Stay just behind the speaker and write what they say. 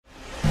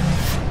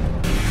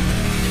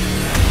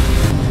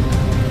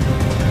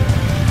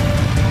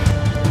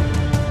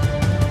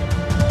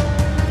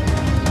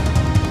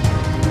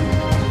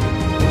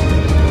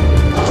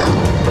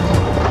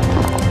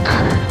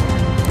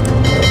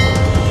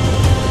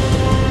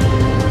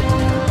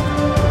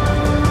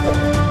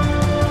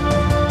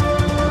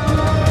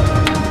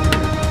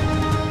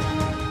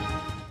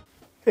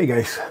Hey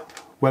guys,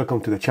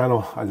 welcome to the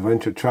channel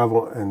Adventure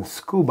Travel and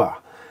Scuba.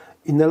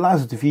 In the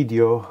last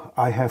video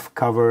I have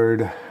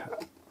covered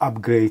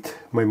upgrade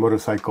my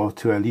motorcycle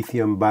to a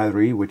lithium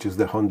battery, which is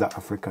the Honda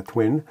Africa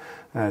Twin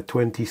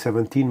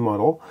 2017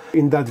 model.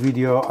 In that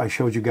video I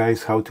showed you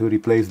guys how to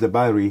replace the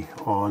battery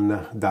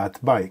on that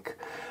bike.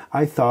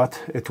 I thought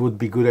it would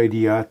be a good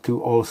idea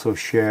to also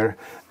share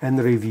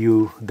and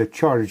review the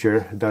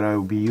charger that I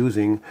will be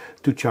using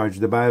to charge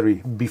the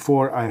battery.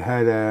 Before I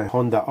had a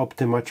Honda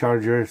Optima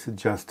charger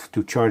just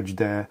to charge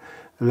the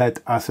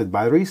lead acid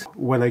batteries.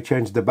 When I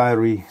changed the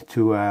battery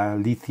to a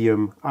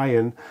lithium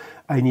ion,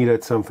 I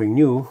needed something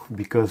new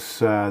because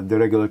the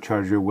regular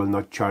charger will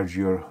not charge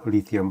your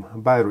lithium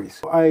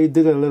batteries. I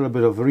did a little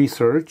bit of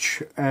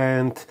research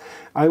and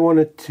I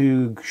wanted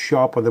to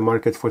shop on the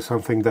market for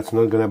something that's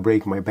not gonna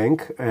break my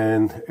bank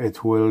and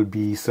it will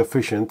be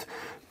sufficient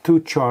to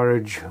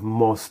charge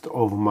most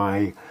of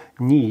my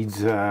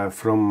needs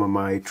from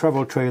my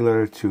travel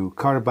trailer to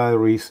car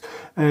batteries,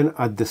 and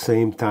at the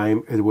same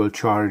time it will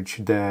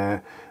charge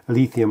the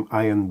lithium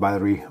ion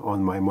battery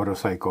on my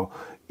motorcycle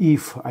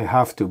if I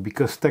have to,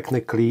 because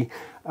technically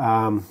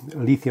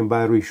lithium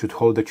battery should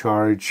hold the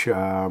charge.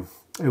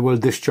 It will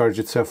discharge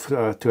itself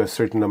to a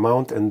certain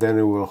amount and then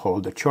it will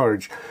hold the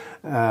charge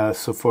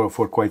so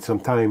for quite some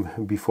time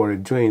before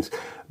it drains.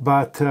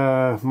 But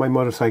my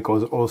motorcycle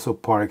is also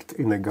parked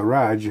in a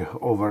garage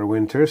over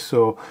winter,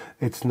 so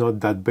it's not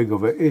that big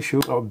of an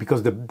issue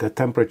because the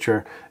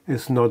temperature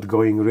is not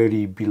going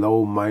really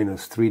below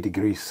 -3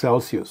 degrees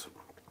Celsius.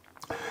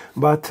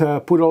 But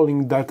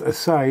putting that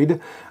aside,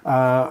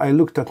 I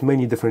looked at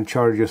many different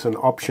chargers and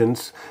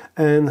options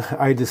and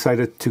I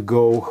decided to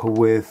go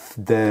with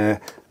the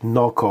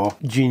Noco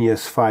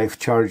Genius 5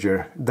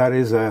 charger. That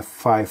is a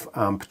 5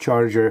 amp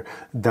charger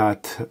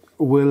that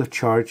will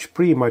charge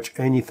pretty much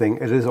anything.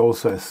 It is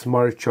also a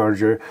smart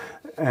charger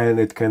and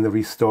it can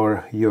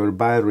restore your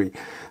battery.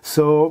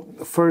 So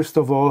first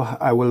of all,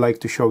 I would like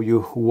to show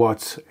you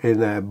what's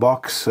in a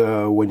box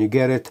when you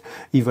get it,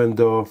 even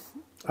though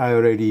I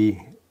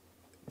already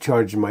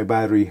charged my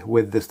battery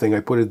with this thing. I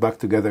put it back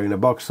together in a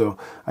box so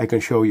I can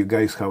show you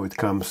guys how it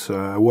comes,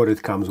 what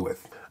it comes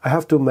with. I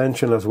have to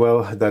mention as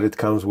well that it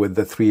comes with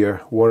the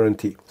 3-year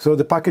warranty. So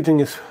the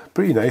packaging is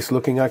pretty nice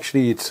looking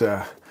actually. It's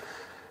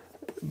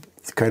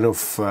kind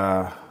of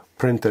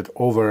printed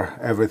over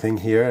everything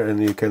here and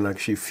you can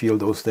actually feel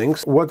those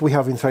things. What we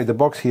have inside the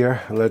box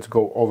here, let's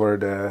go over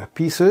the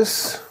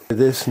pieces. It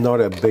is not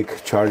a big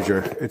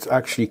charger, it's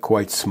actually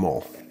quite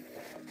small.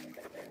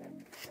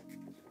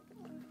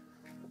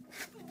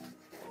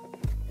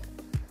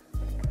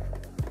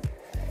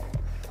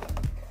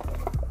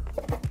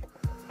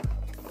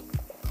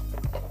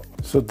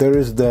 So there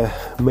is the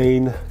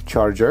main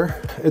charger.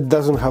 It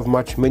doesn't have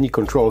many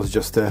controls,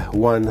 just a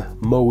one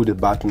mode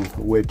button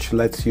which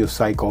lets you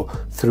cycle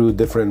through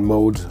different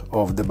modes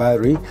of the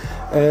battery,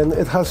 and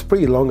it has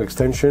pretty long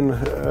extension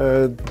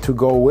to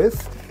go with.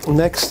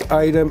 Next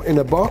item in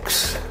a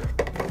box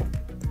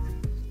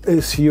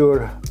is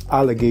your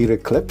alligator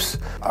clips.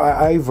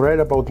 I've read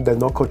about the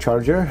Noco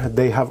charger.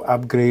 They have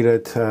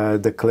upgraded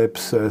the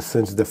clips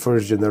since the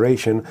first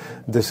generation.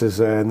 This is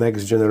a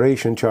next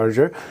generation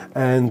charger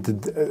and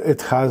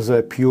it has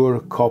a pure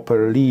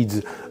copper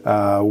leads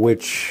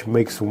which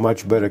makes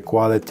much better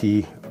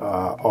quality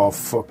of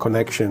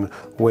connection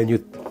when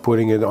you're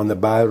putting it on the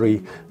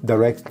battery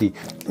directly.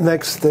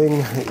 Next thing,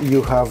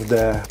 you have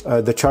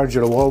the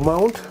charger wall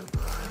mount,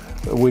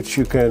 which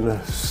you can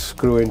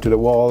screw into the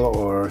wall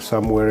or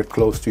somewhere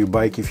close to your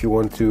bike if you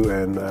want to,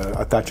 and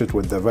attach it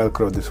with the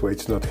Velcro. This way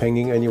it's not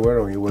hanging anywhere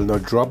or you will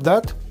not drop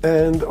that.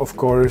 And of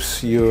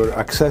course your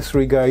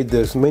accessory guide.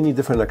 There's many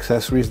different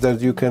accessories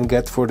that you can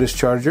get for this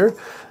charger,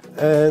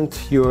 and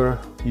your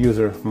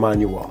user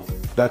manual.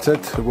 That's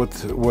it,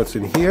 what's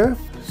in here.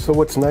 So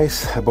what's nice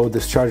about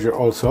this charger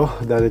also,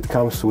 that it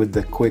comes with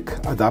the quick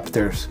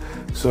adapters.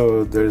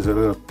 So there's a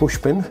little push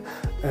pin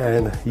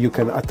and you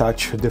can attach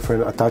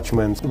different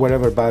attachments.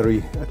 Whatever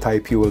battery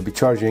type you will be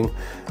charging,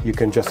 you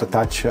can just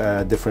attach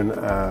different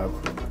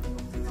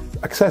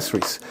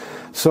accessories.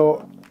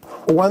 So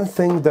one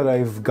thing that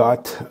I've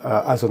got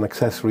as an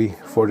accessory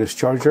for this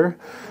charger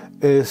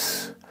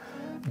is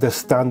the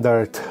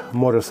standard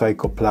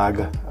motorcycle plug,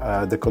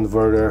 the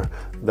converter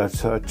that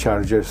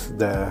charges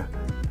the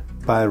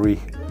battery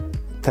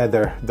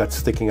tether that's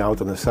sticking out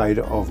on the side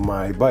of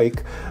my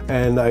bike,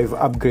 and I've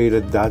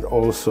upgraded that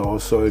also,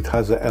 so it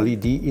has a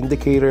LED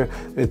indicator.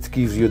 It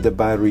gives you the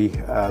battery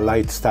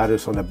light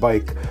status on the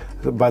bike,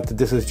 but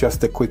this is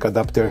just a quick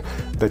adapter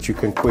that you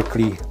can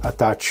quickly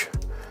attach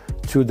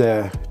to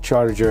the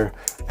charger,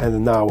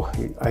 and now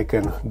I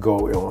can go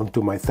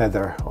onto my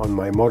tether on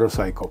my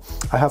motorcycle.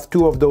 I have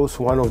two of those.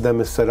 One of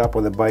them is set up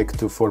on the bike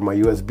for my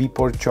USB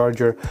port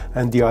charger,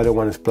 and the other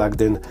one is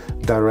plugged in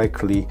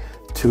directly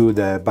to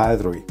the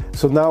battery.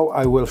 So now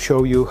I will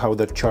show you how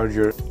the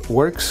charger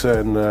works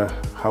and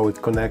how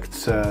it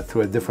connects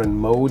through a different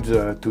mode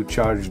to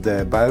charge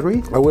the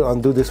battery. I will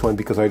undo this one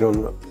because I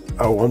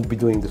won't be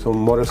doing this on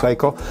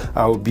motorcycle.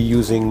 I'll be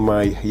using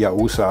my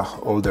Yahusa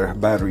older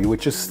battery,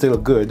 which is still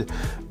good,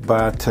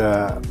 but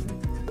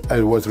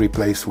it was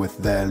replaced with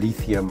the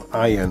lithium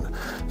ion.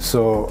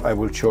 So I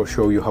will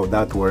show you how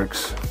that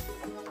works.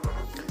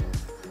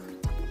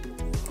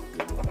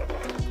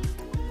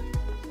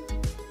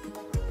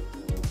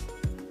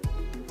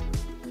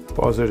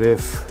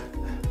 Positive,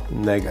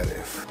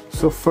 negative.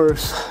 So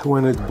first,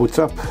 when it boots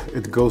up,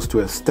 it goes to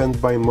a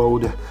standby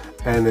mode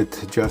and it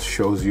just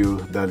shows you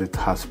that it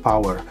has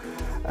power.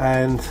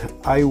 And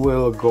I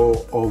will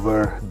go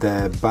over the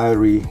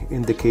battery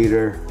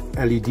indicator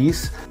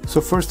LEDs. So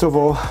first of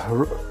all,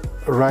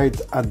 right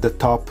at the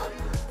top,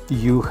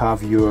 you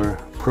have your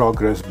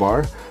progress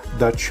bar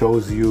that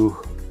shows you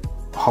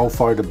how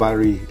far the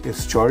battery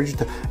is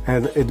charged,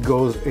 and it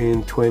goes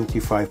in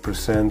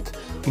 25%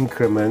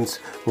 increments.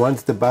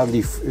 Once the battery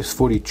is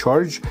fully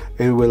charged,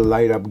 it will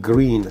light up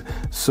green.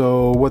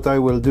 So what I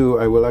will do,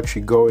 I will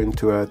actually go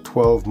into a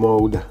 12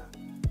 mode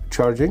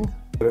charging,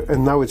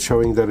 and now it's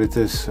showing that it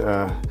is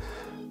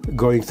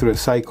going through a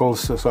cycle.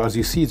 So as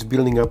you see, it's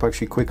building up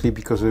actually quickly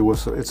because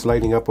it's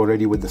lighting up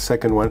already with the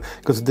second one,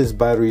 because this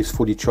battery is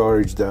fully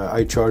charged.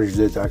 I charged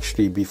it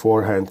actually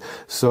beforehand,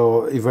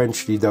 so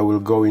eventually that will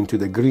go into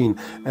the green.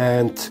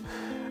 And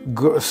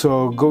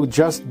go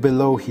just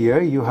below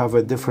here, you have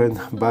a different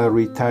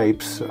battery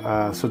types.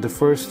 So the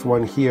first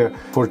one here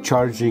for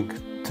charging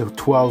to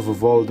 12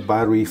 volt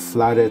battery,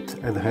 flatted,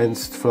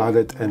 enhanced,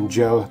 flatted and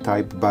gel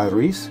type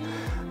batteries.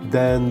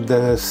 Then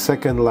the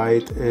second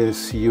light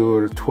is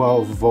your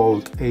 12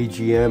 volt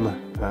AGM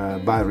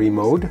battery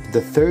mode. The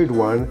third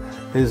one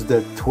is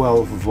the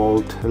 12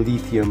 volt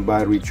lithium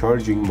battery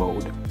charging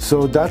mode.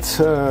 So that's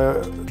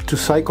to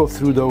cycle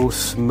through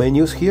those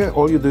menus here.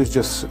 All you do is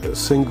just a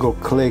single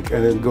click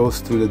and it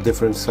goes through the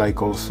different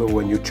cycles. So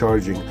when you're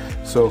charging,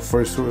 so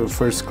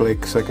first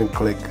click, second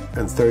click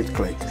and third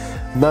click.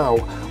 Now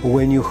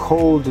when you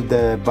hold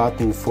the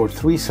button for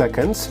 3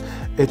 seconds,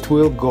 it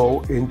will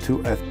go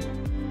into a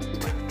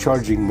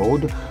charging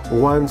mode.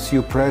 Once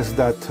you press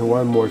that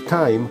one more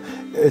time,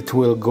 it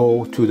will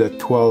go to the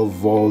 12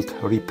 volt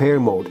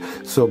repair mode.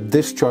 So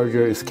this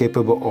charger is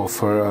capable of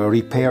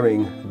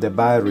repairing the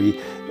battery.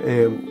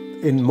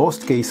 In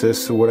most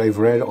cases, what I've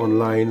read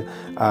online,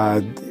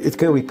 it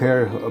can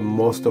repair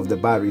most of the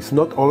batteries.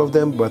 Not all of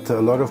them, but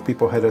a lot of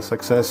people had a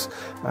success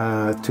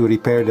to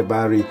repair the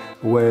battery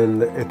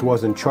when it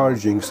wasn't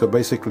charging. So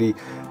basically,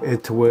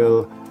 it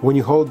will, when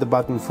you hold the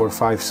button for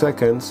 5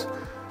 seconds,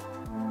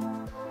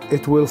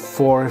 it will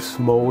force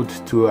mode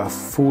to a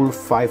full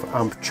 5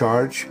 amp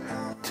charge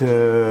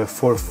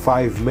for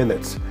 5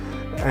 minutes.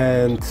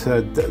 And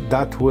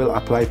that will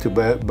apply to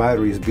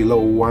batteries below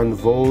 1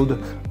 volt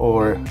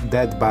or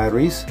dead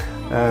batteries.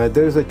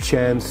 There's a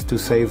chance to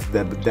save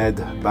the dead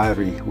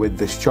battery with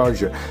this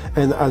charger.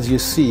 And as you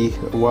see,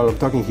 while I'm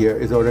talking here,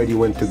 it already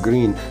went to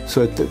green.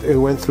 So it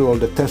went through all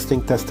the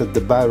testing, tested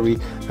the battery,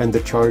 and the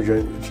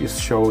charger is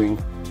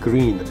showing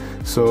green.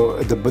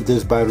 So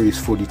this battery is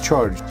fully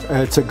charged.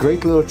 It's a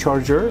great little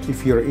charger.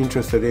 If you're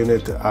interested in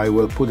it, I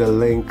will put a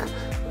link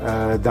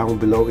down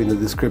below in the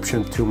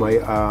description to my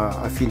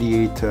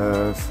affiliate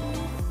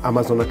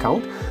Amazon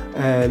account,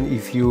 and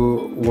if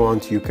you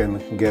want, you can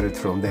get it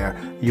from there.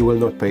 You will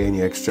not pay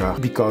any extra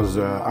because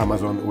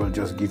Amazon will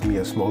just give me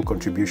a small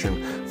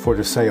contribution for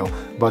the sale,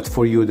 but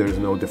for you there's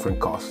no different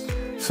cost.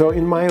 So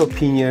in my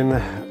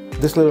opinion,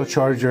 this little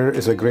charger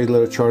is a great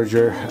little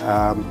charger.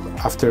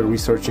 After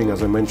researching,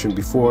 as I mentioned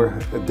before,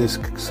 this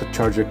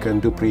charger can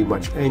do pretty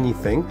much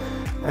anything,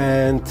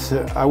 and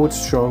I would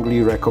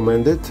strongly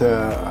recommend it.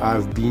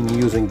 I've been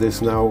using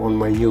this now on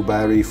my new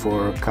battery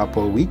for a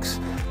couple of weeks,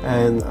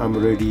 and I'm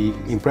really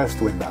impressed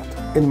with that.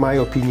 In my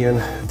opinion,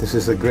 this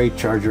is a great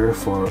charger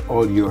for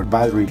all your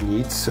battery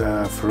needs,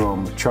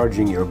 from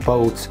charging your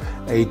boats,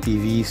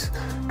 ATVs,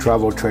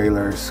 travel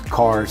trailers,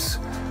 cars,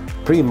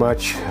 pretty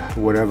much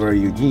whatever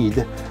you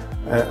need.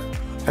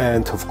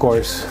 And of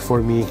course,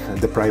 for me,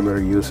 the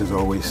primary use is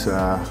always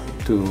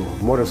to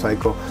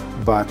motorcycle,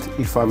 but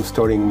if I'm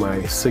storing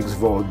my 6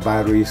 volt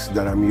batteries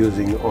that I'm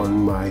using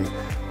on my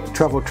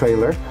travel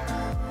trailer,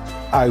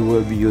 I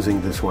will be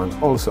using this one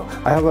also.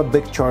 I have a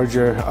big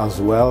charger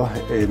as well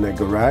in a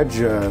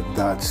garage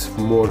that's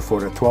more for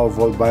the 12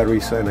 volt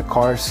batteries and the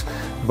cars,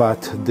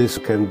 but this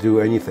can do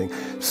anything.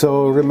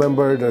 So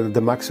remember that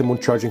the maximum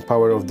charging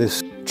power of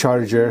this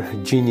charger,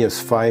 Genius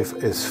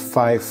 5, is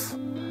 5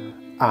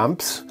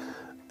 amps,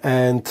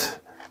 and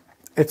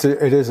it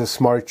is a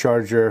smart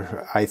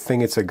charger. I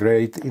think it's a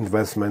great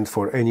investment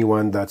for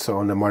anyone that's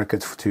on the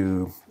market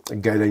to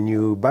get a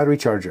new battery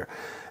charger.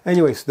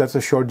 Anyways, that's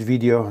a short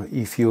video.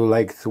 If you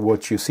liked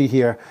what you see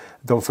here,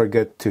 don't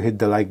forget to hit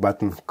the like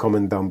button,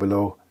 comment down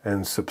below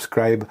and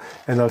subscribe,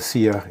 and I'll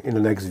see you in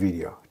the next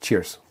video.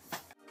 Cheers.